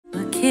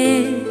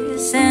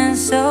and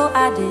so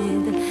I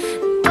did.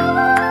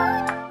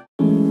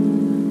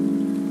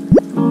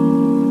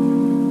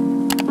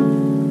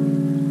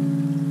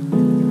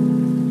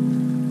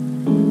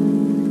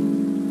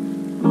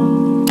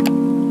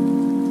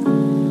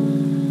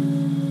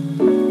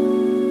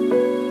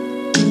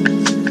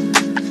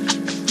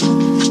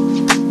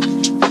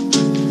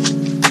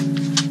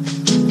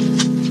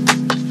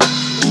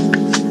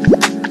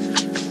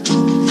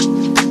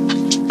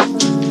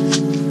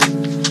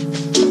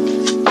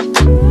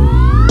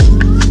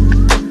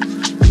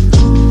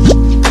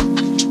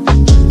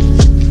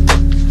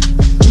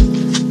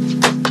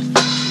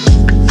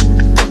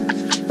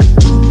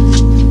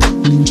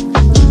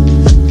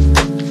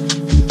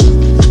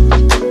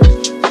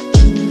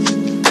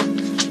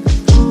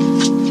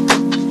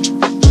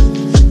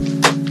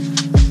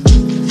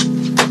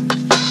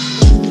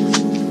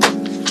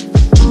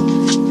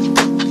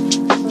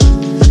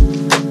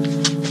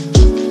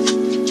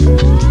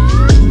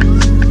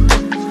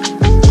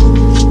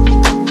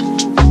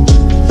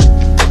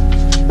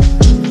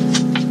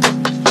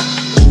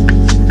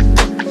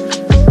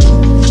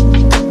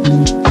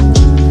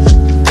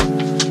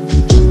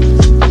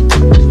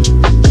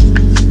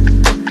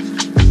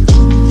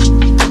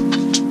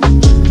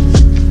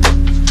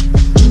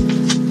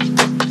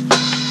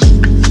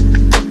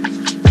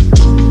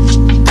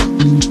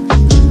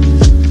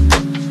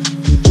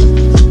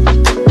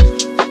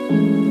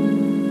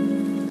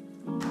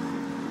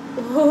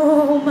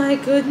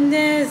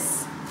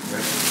 Goodness.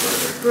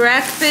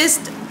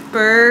 Breakfast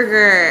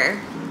burger.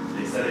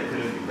 They said it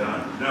couldn't be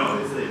done. No,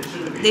 they said it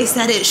shouldn't be done. They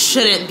said it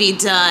shouldn't be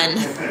done.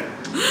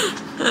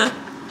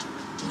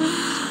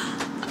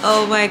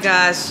 Oh my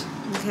gosh.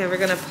 Okay, we're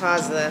gonna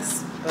pause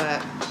this,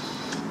 but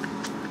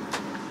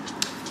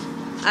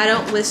I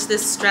don't wish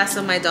this stress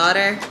on my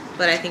daughter,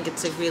 but I think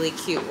it's a really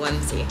cute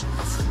onesie.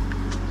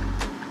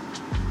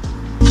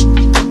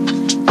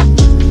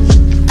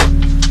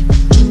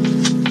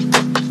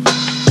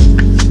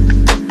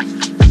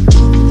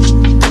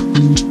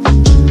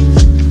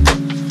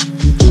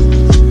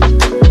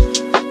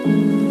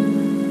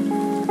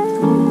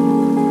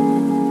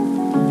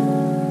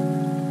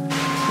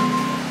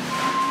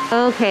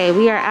 Okay,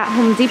 we are at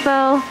Home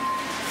Depot.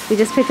 We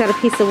just picked out a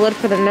piece of wood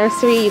for the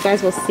nursery. You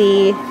guys will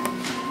see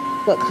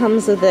what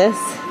comes with this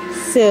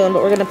soon,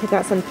 but we're gonna pick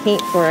out some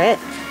paint for it.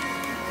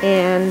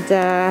 And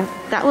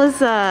that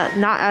was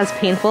not as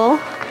painful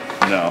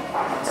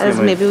as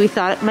maybe we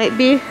thought it might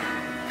be.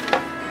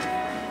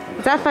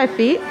 Is that 5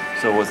 feet?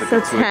 So what's it? So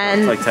 10,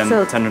 it's like 10,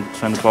 so 10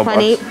 to 12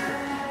 20, bucks.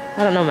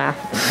 I don't know math.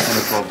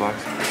 10 to 12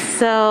 bucks.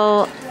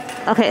 So,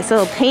 okay,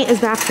 so paint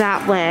is back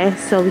that way,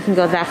 so we can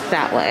go back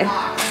that way.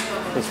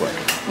 This way.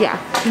 Yeah.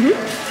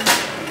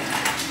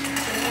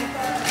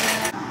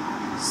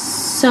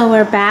 So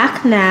we're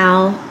back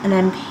now, and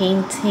I'm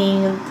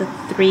painting the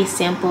 3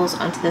 samples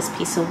onto this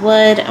piece of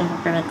wood, and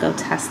we're gonna go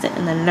test it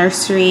in the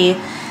nursery.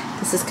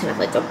 This is kind of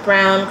like a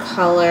brown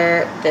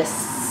color,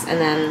 this,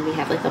 and then we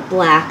have like a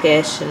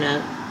blackish and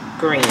a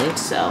green,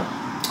 so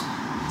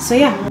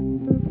yeah.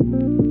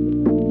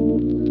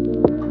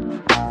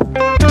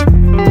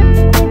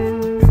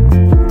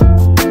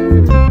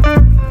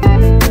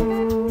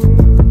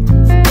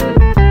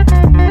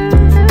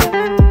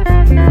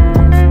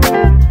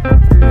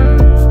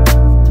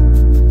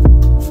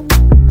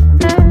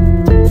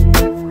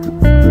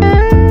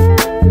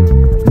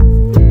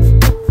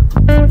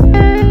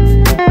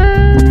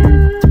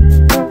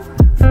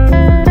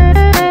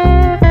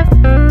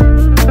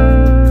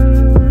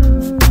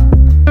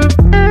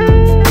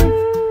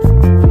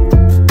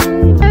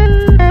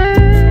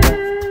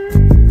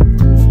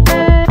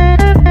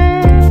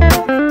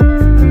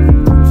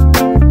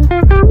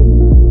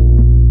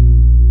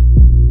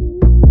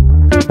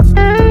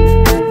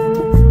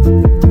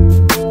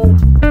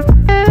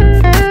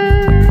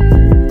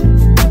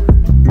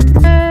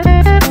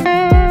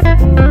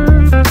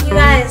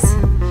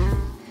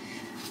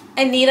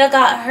 Anita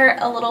got her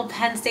a little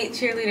Penn State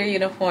cheerleader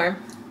uniform.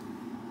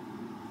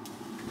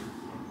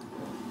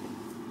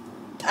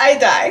 I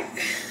die.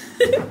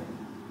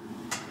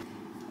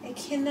 I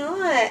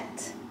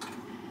cannot.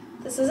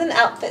 This is an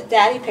outfit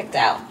Daddy picked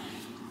out.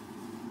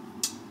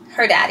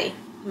 Her daddy,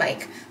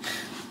 Mike.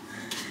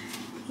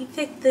 He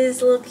picked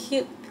this little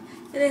cute,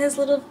 and it has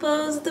little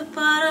bows at the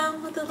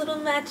bottom with a little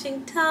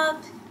matching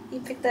top. He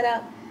picked that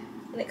out.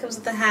 And it comes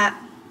with a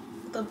hat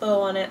with a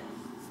bow on it.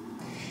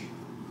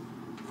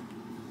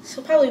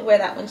 She'll probably wear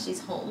that when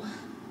she's home.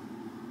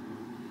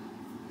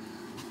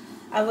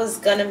 I was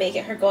gonna make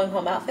it her going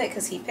home outfit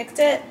because he picked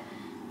it,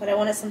 but I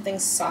wanted something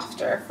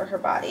softer for her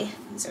body.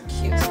 These are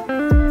cute.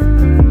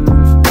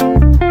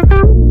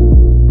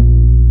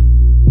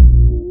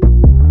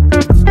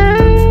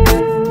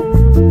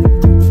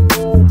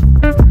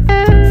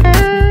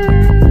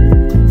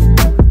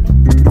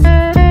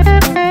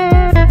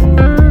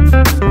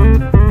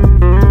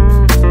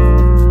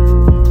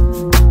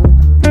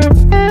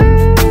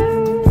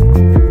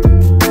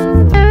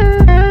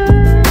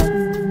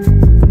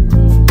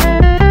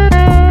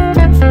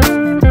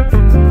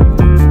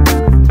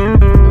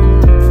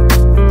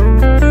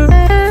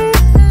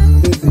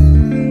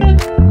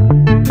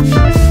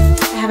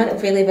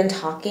 really been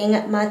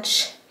talking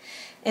much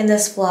in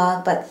this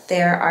vlog, but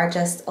there are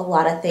just a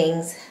lot of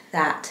things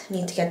that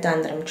need to get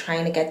done that I'm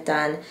trying to get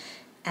done,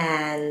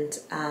 and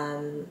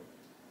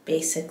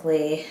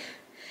basically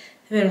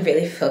I've been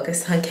really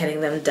focused on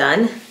getting them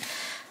done.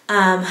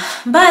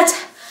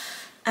 But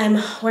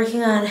I'm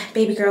working on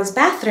baby girl's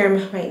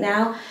bathroom right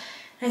now.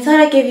 I thought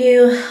I'd give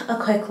you a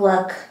quick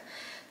look.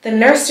 The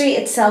nursery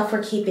itself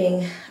we're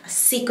keeping a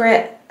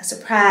secret, a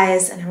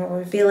surprise, and I will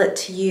reveal it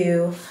to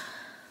you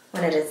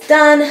when it is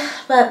done.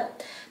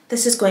 But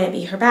this is going to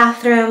be her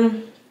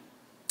bathroom,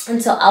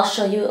 and so I'll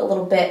show you a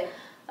little bit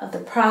of the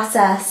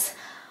process.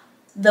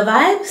 The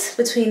vibes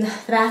between the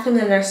bathroom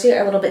and the nursery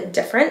are a little bit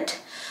different.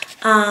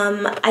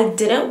 I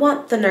didn't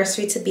want the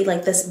nursery to be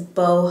like this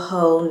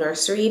boho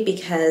nursery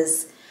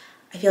because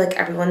I feel like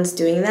everyone's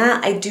doing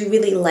that. I do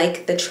really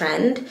like the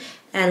trend,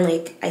 and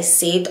like I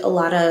saved a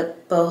lot of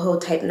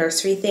boho type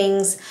nursery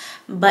things,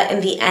 but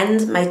in the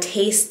end my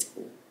taste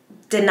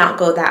did not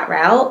go that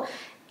route,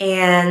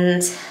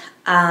 and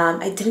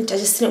I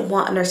just didn't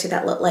want a nursery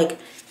that looked like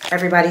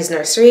everybody's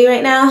nursery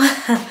right now.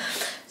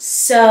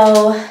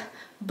 So,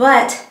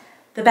 but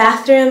the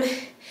bathroom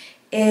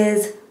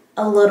is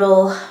a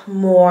little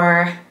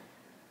more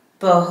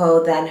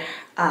boho than,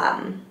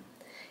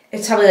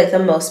 it's probably like the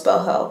most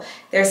boho.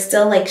 There's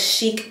still like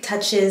chic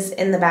touches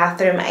in the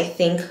bathroom, I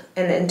think,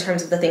 and in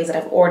terms of the things that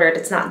I've ordered.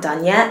 It's not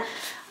done yet,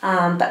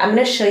 but I'm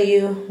gonna show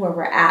you where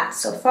we're at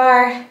so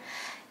far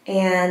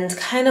and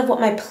kind of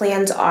what my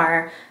plans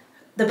are.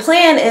 The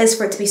plan is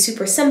for it to be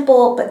super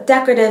simple but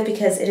decorative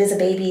because it is a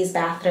baby's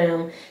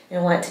bathroom, and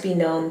I want it to be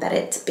known that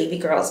it's baby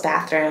girl's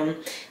bathroom.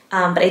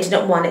 But I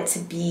didn't want it to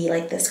be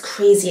like this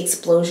crazy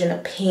explosion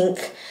of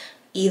pink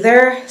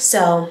either.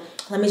 So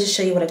let me just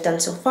show you what I've done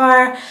so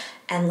far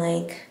and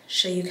like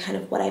show you kind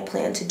of what I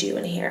plan to do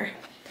in here.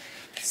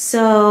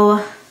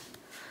 So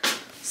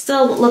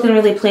still looking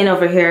really plain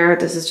over here.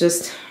 This is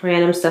just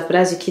random stuff, but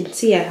as you can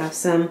see, I have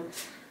some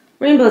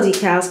rainbow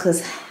decals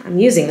because I'm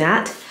using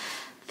that.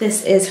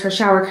 This is her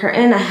shower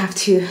curtain. I have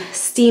to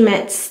steam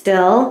it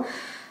still,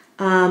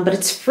 but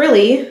it's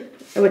frilly.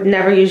 I would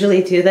never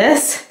usually do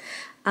this.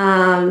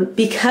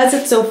 Because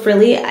it's so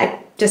frilly,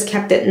 I just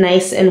kept it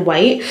nice and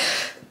white.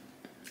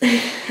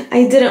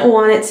 I didn't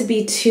want it to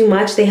be too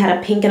much. They had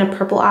a pink and a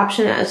purple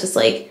option, and I was just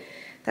like,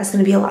 that's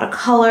gonna be a lot of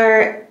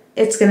color.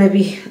 It's gonna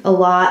be a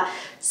lot.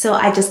 So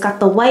I just got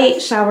the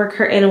white shower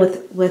curtain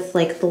with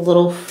like the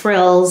little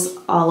frills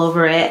all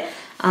over it.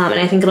 And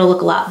I think it'll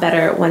look a lot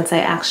better once I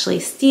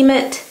actually steam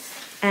it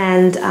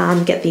and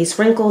get these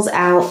wrinkles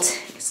out.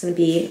 It's gonna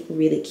be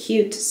really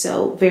cute.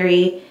 So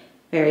very,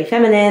 very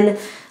feminine.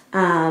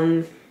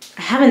 I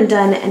haven't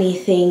done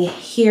anything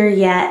here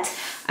yet.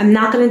 I'm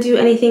not gonna do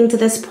anything to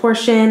this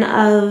portion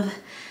of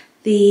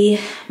the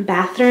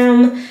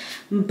bathroom,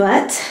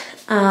 but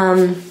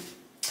I've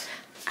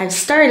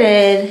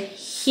started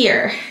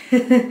here.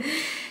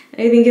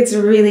 I think it's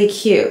really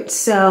cute.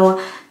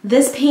 So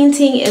this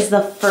painting is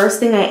the first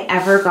thing I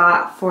ever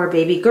got for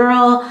baby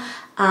girl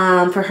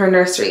for her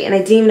nursery, and I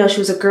didn't even know she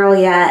was a girl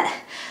yet.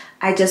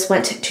 I just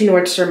went to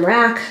Nordstrom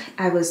Rack.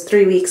 I was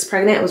 3 weeks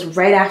pregnant. It was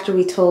right after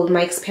we told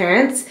Mike's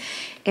parents,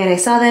 and I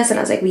saw this and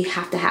I was like, we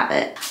have to have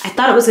it. I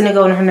thought it was gonna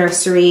go in her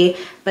nursery,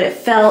 but it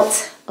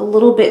felt a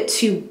little bit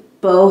too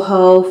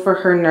boho for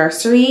her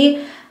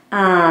nursery.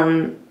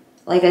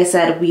 Like I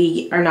said,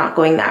 we are not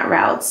going that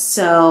route,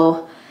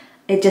 so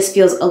it just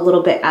feels a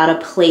little bit out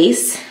of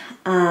place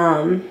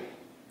in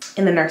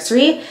the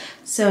nursery.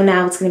 So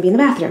now it's gonna be in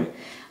the bathroom.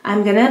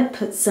 I'm gonna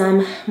put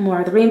some more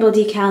of the rainbow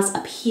decals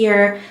up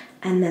here,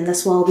 and then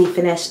this wall will be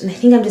finished. And I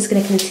think I'm just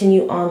gonna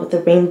continue on with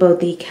the rainbow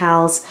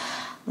decals,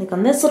 like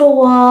on this little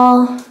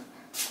wall,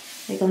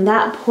 like on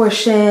that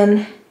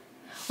portion,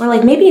 or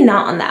like maybe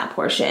not on that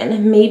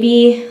portion.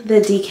 Maybe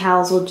the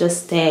decals will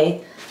just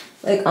stay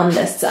like on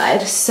this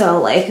side.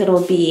 So like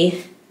it'll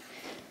be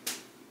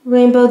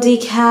rainbow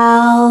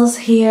decals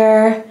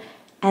here,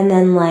 and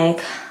then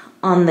like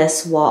on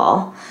this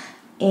wall.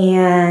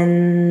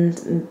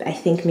 And I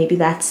think maybe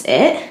that's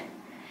it.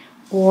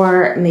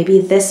 Or maybe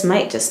this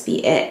might just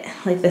be it,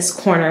 like this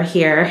corner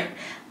here.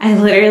 I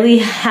literally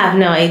have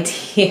no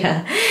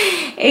idea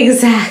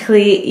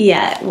exactly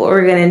yet what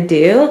we're gonna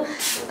do.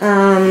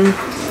 And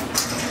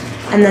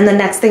then the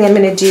next thing I'm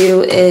gonna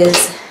do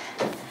is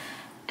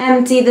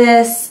empty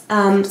this.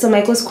 So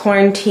Mike was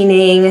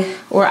quarantining,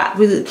 or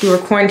we were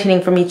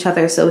quarantining from each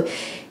other, so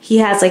he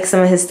has like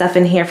some of his stuff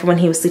in here from when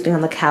he was sleeping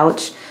on the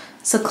couch.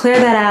 So clear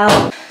that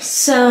out.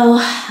 So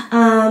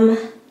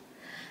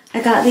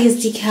I got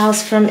these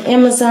decals from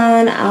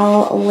Amazon.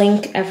 I'll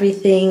link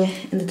everything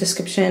in the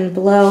description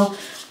below.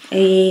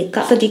 I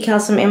got the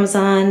decals from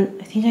Amazon.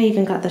 I think I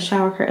even got the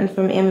shower curtain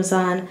from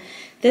Amazon.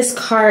 This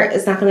cart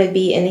is not going to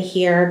be in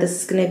here.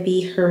 This is going to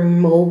be her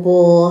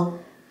mobile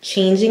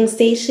changing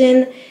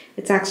station.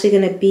 It's actually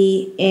going to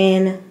be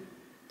in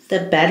the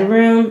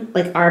bedroom,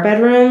 like our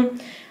bedroom,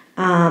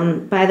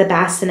 by the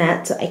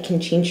bassinet, so I can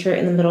change her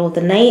in the middle of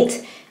the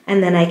night.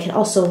 And then I can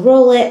also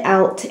roll it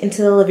out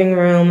into the living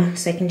room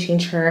so I can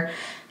change her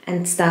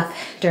and stuff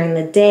during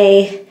the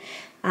day.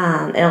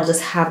 and it'll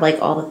just have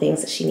like all the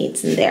things that she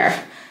needs in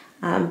there.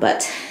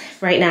 But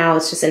right now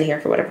it's just in here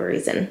for whatever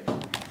reason.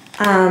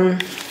 Gonna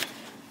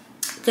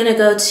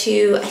go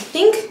to, I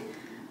think,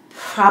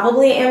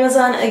 probably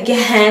Amazon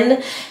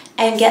again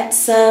and get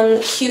some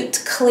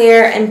cute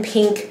clear and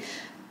pink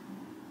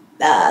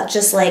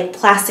just like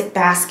plastic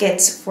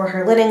baskets for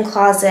her linen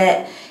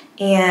closet,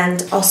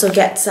 and also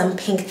get some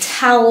pink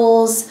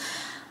towels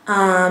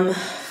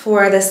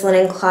for this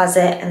linen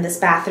closet and this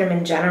bathroom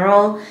in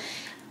general,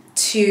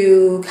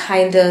 to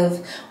kind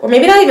of, or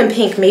maybe not even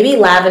pink, maybe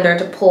lavender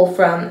to pull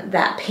from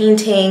that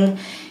painting.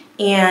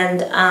 And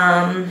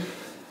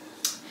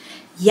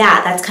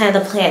yeah, that's kind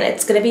of the plan.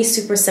 It's gonna be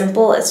super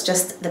simple. It's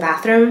just the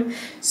bathroom,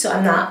 so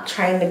I'm not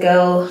trying to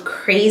go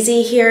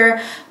crazy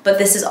here, but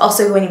this is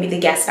also going to be the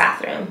guest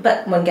bathroom.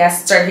 But when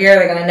guests are here,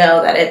 they're gonna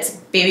know that it's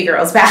baby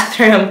girl's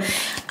bathroom.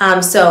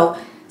 So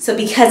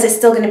because it's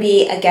still gonna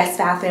be a guest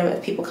bathroom,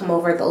 if people come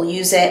over, they'll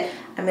use it.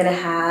 I'm gonna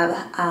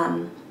have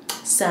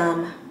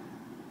some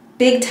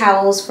big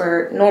towels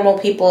for normal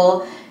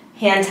people,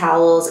 hand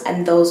towels,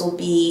 and those will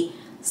be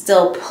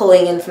still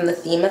pulling in from the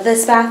theme of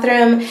this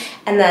bathroom.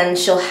 And then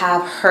she'll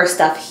have her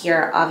stuff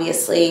here,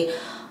 obviously,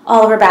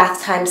 all of her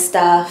bath time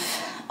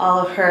stuff, all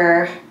of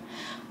her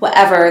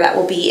whatever that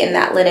will be in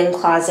that linen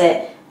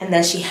closet. And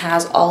then she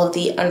has all of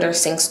the under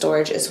sink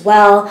storage as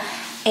well.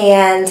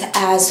 And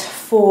as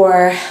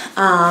for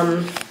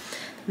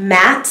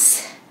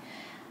mats,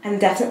 I'm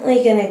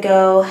definitely gonna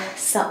go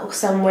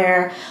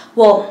somewhere.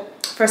 Well,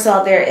 first of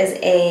all, there is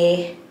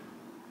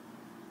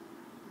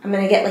I'm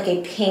gonna get like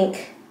a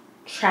pink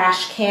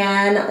trash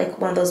can, like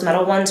one of those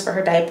metal ones for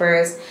her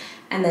diapers,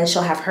 and then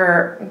she'll have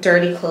her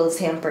dirty clothes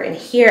hamper in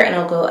here, and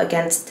it'll go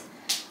against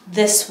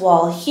this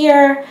wall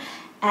here.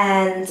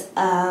 And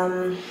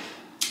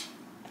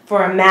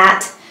for a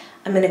mat,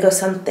 I'm gonna go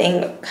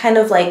something kind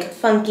of like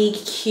funky,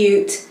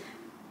 cute,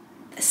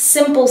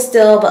 simple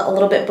still, but a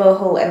little bit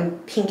boho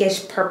and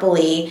pinkish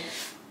purpley,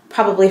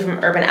 probably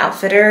from Urban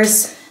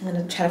Outfitters. I'm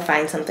gonna try to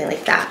find something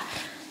like that.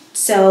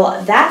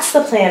 So that's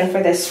the plan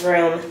for this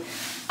room.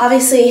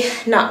 Obviously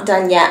not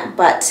done yet,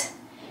 but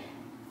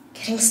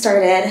getting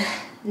started.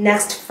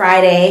 Next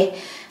Friday,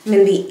 I'm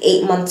gonna be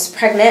 8 months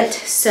pregnant,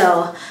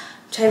 so I'm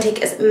trying to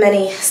take as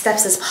many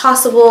steps as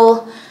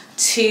possible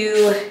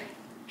to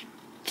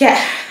get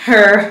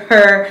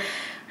her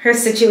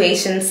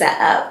situation set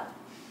up.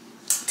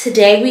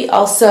 Today we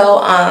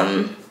also,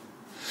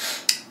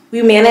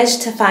 we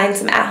managed to find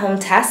some at-home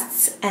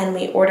tests, and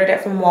we ordered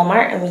it from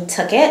Walmart and we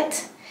took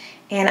it.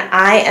 And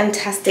I am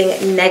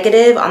testing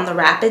negative on the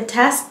rapid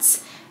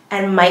tests,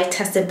 and Mike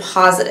tested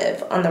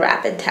positive on the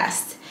rapid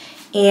test.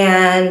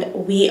 And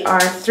we are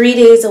 3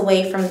 days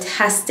away from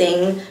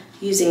testing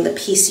using the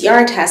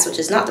PCR test, which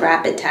is not the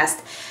rapid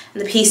test.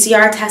 And the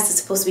PCR test is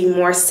supposed to be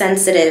more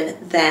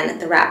sensitive than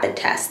the rapid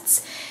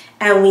tests.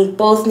 And we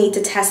both need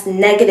to test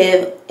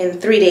negative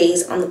in 3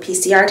 days on the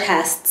PCR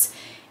tests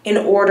in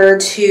order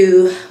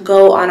to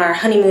go on our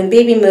honeymoon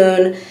baby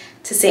moon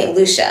to St.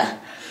 Lucia.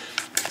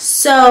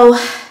 So,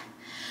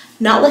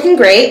 not looking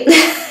great.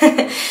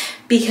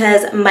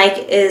 Because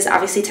Mike is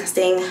obviously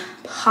testing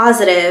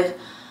positive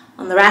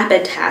on the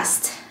rapid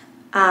test.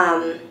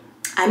 I'm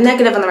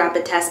negative on the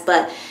rapid test,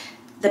 but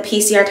the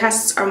PCR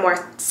tests are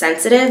more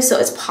sensitive, so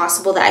it's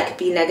possible that I could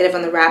be negative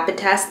on the rapid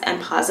test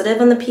and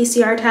positive on the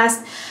PCR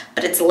test,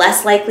 but it's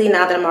less likely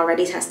now that I'm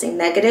already testing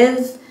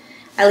negative,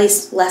 at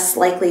least less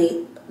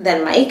likely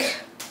than Mike.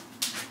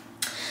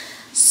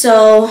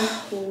 So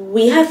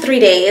we have 3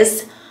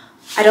 days.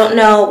 I don't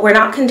know, we're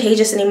not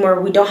contagious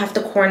anymore. We don't have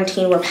to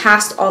quarantine. We're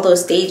past all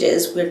those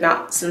stages. We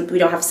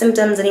don't have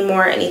symptoms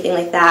anymore, anything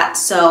like that.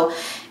 So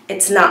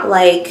it's not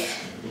like,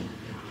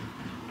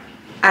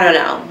 I don't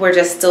know, we're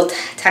just still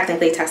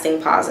technically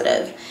testing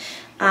positive.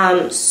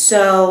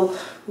 So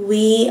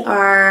we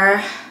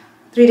are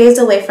 3 days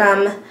away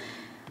from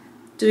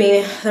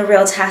doing the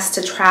real test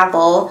to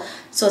travel.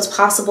 So it's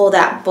possible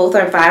that both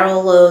our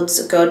viral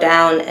loads go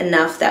down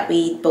enough that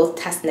we both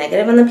test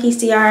negative on the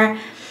PCR.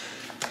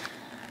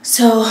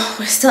 So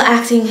we're still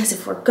acting as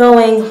if we're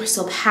going, we're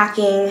still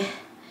packing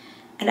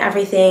and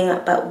everything,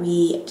 but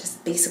we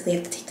just basically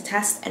have to take the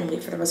test and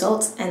wait for the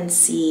results and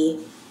see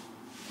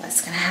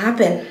what's gonna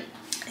happen.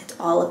 It's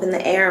all up in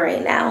the air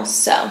right now,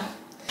 so.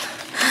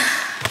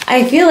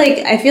 I feel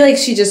like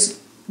she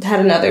just had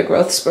another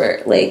growth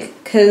spurt,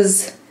 like,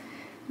 cause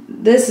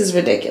this is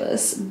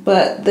ridiculous,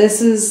 but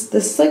this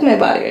is like my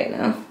body right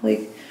now.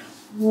 Like,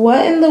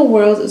 what in the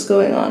world is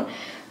going on?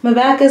 My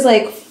back is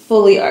like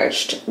fully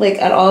arched, like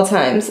at all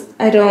times.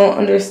 I don't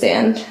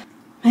understand.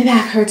 My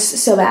back hurts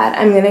so bad.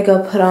 I'm gonna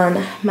go put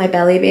on my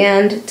belly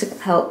band to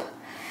help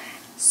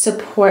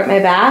support my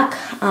back.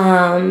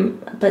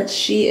 But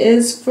she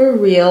is for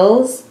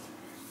reals,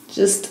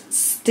 just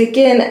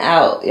sticking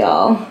out,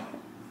 y'all.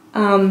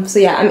 So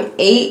yeah, I'm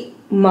 8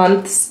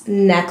 months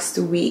next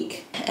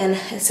week. And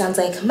it sounds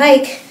like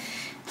Mike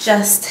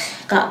just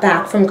got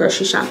back from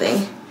grocery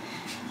shopping.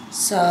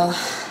 So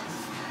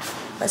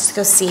let's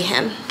go see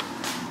him.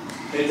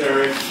 Hey,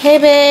 Terry. Hey,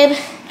 babe.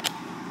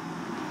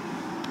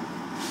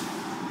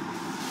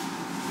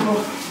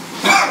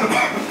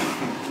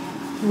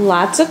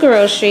 Lots of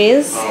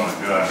groceries. Oh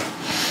my god.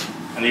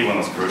 I need one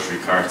of those grocery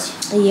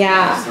carts.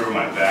 Yeah. Just throw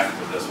my back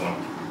with this one.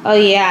 Oh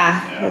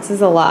yeah. This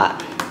is a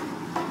lot.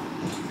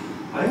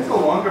 I think it's a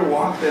longer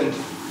walk than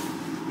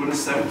what a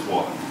 7th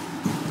walk.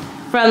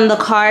 From the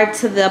car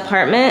to the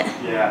apartment?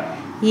 Yeah.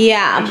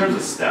 Yeah. In terms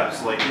of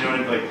steps, like, you know,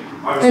 like,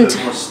 obviously there's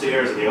more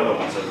stairs than the other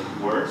ones, so it's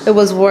worse. It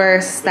was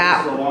worse. But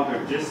That this is a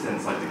longer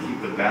distance, like, to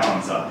keep the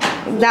balance up.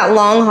 that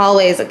long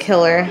hallway is a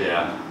killer.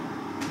 Yeah.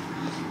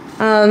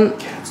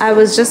 I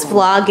was just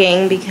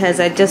vlogging because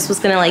I just was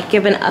gonna like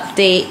give an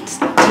update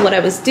to what I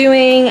was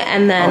doing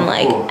and then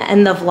cool.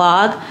 end the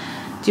vlog.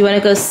 Do you want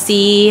to go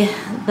see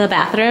the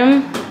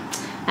bathroom?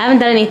 I haven't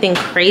done anything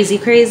crazy.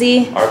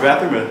 Our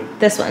bathroom is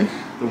This one.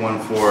 the one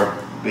for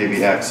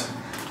baby X.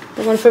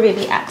 The one for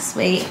baby X.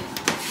 Wait.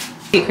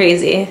 Be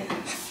crazy.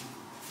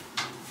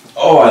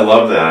 Oh, I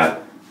love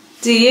that.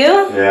 Do you?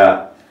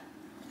 Yeah.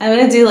 I'm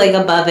gonna do like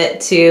above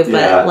it too, but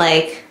Yeah.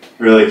 like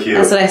Really cute.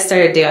 that's what I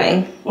started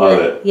doing. Love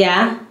it.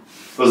 Yeah?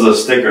 Those are the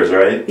stickers,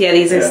 right? Yeah,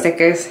 these are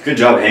stickers. Good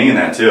job hanging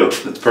that too.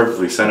 It's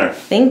perfectly center.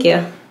 Thank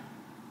you.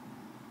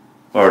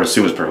 Or I would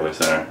assume it's perfectly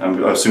center.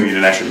 I'm assuming you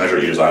didn't actually measure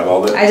it, you just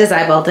eyeballed it. I just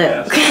eyeballed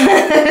it.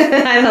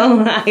 Yes. I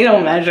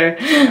don't measure.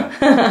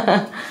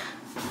 Yeah.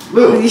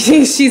 Lou.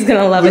 She's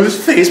gonna love Lou's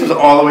it. face was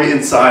all the way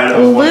inside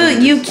of one Lou, of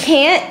these. you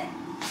can't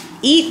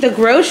eat the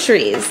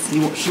groceries.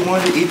 She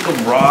wanted to eat the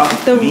raw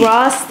meat.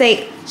 Raw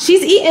steak.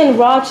 She's eaten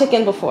raw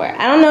chicken before.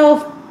 I don't know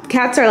if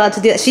cats are allowed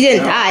to do that. She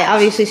didn't die.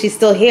 Obviously, she's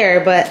still here,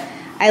 but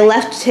I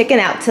left chicken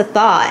out to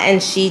thaw,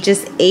 and she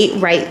just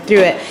ate right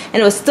through it.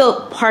 And it was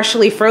still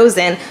partially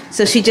frozen,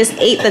 so she just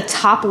ate the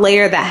top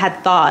layer that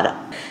had thawed.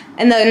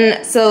 And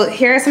then, so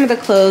here are some of the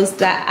clothes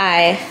that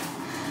I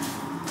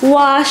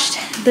washed.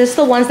 There's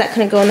the ones that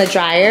couldn't go in the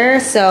dryer,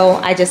 so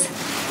I just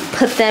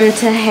put them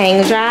to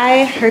hang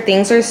dry. Her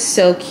things are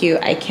so cute.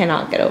 I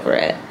cannot get over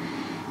it.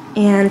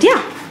 And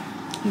yeah,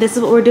 this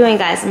is what we're doing,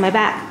 guys. And my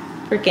back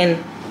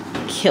freaking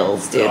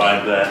kills, dude. Oh,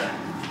 I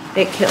bet.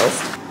 It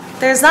kills.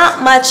 There's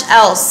not much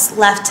else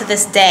left to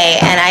this day,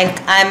 and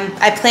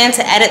I plan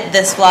to edit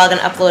this vlog and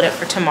upload it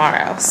for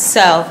tomorrow.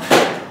 So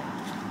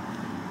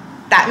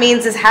that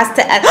means this has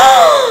to end.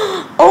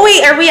 Oh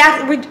wait,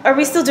 are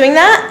we still doing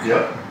that?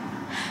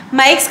 Yep.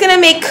 Mike's gonna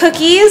make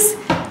cookies,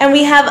 and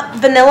we have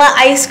vanilla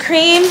ice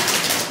cream.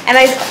 And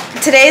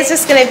today is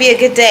just gonna be a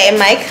good day.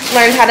 Mike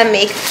learned how to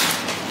make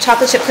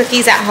chocolate chip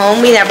cookies at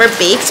home. We never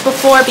baked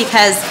before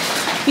because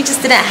we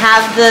just didn't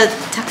have the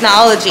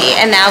technology,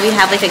 and now we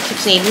have like a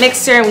KitchenAid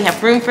mixer and we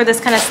have room for this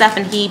kind of stuff,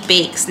 and he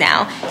bakes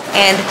now.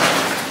 And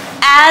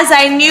as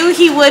I knew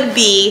he would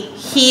be,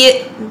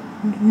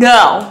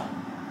 no.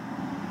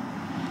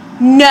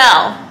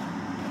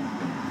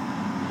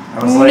 I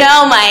was like,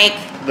 No,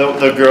 Mike.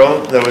 the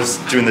girl that was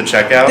doing the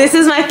checkout. This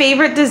is my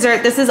favorite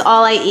dessert. This is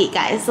all I eat,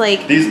 guys.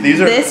 Like These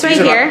are this right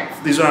here.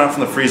 These are not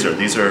from the freezer.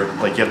 These are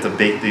like you have to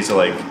bake. These are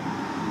like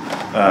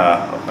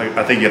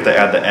I think you have to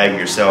add the egg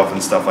yourself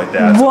and stuff like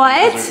that.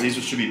 What? So these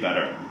should be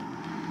better.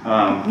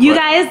 You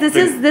guys, this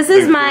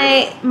is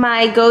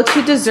my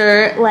go-to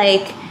dessert.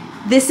 Like,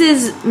 this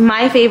is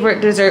my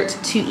favorite dessert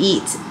to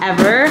eat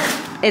ever.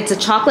 It's a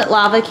chocolate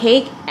lava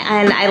cake,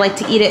 and I like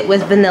to eat it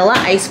with vanilla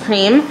ice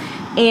cream.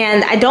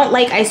 And I don't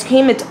like ice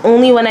cream. It's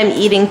only when I'm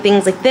eating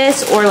things like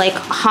this or like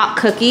hot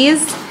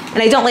cookies.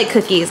 And I don't like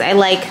cookies. I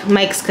like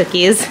Mike's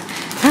cookies,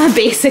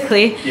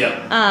 basically.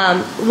 Yep.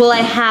 Will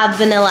I have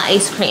vanilla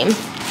ice cream?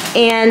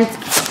 And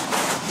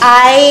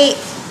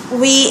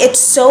it's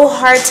so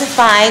hard to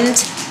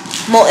find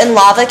molten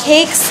lava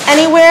cakes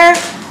anywhere.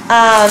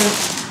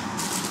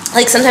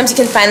 Like sometimes you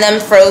can find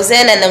them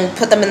frozen and then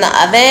put them in the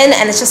oven,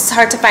 and it's just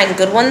hard to find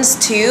good ones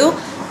too.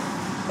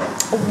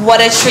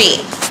 What a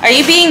treat. Are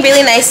you being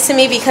really nice to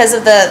me because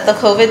of the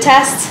COVID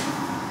test?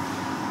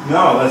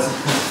 No,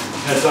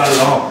 that's not at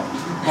all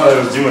what I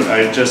was doing.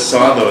 I just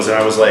saw those and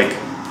I was like,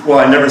 well,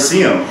 I never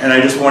see them, and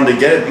I just wanted to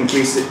get it in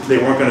case they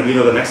weren't going to be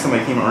there the next time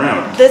I came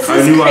around. This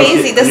is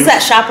crazy. This is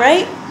at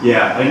ShopRite?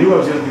 Yeah, I knew I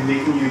was going to be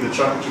making you the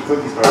chocolate chip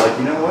cookies, but I was like,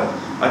 you know what?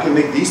 I can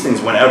make these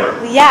things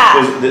whenever.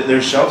 Yeah.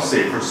 They're shelf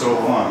safe for so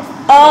long.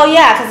 Oh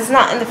yeah, because it's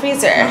not in the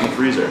freezer. Not in the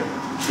freezer.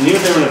 And even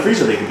if they were in the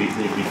freezer, they could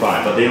be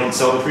fine, but they don't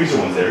sell the freezer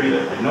ones there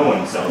either. Like, no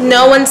one sells them.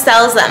 No one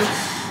sells them.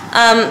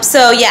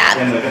 So yeah.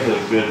 And they got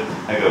the good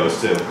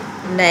Eggos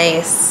too.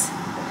 Nice.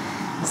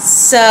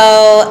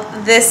 So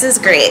this is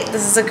great.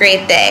 This is a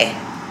great day.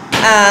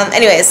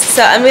 Anyways,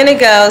 so I'm gonna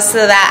go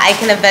so that I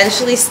can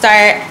eventually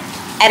start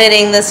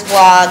editing this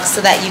vlog so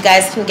that you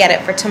guys can get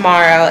it for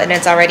tomorrow, and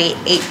it's already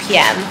 8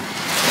 p.m.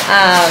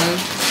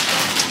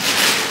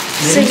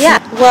 So yeah,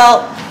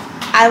 well,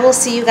 I will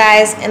see you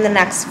guys in the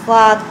next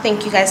vlog.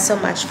 Thank you guys so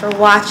much for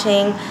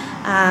watching.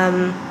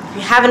 If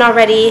you haven't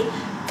already,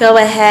 go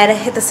ahead,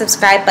 hit the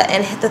subscribe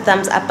button, hit the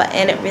thumbs up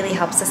button. It really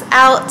helps us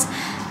out.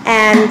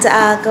 And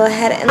go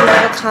ahead and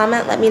leave a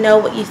comment. Let me know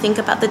what you think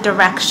about the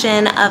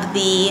direction of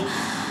the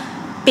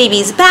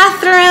baby's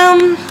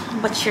bathroom,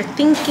 what you're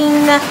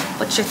thinking,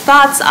 what your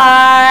thoughts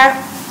are,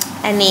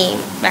 any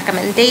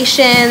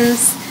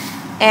recommendations,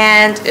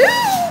 and ooh,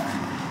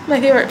 my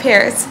favorite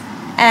pears.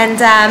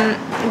 And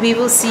we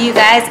will see you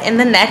guys in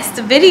the next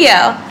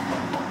video.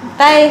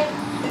 Bye.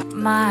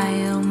 My,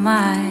 oh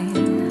my.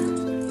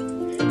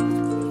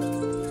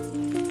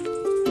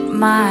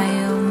 My,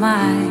 oh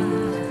my.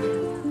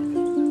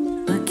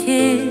 A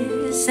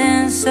kiss,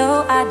 and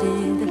so I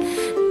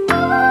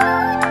did.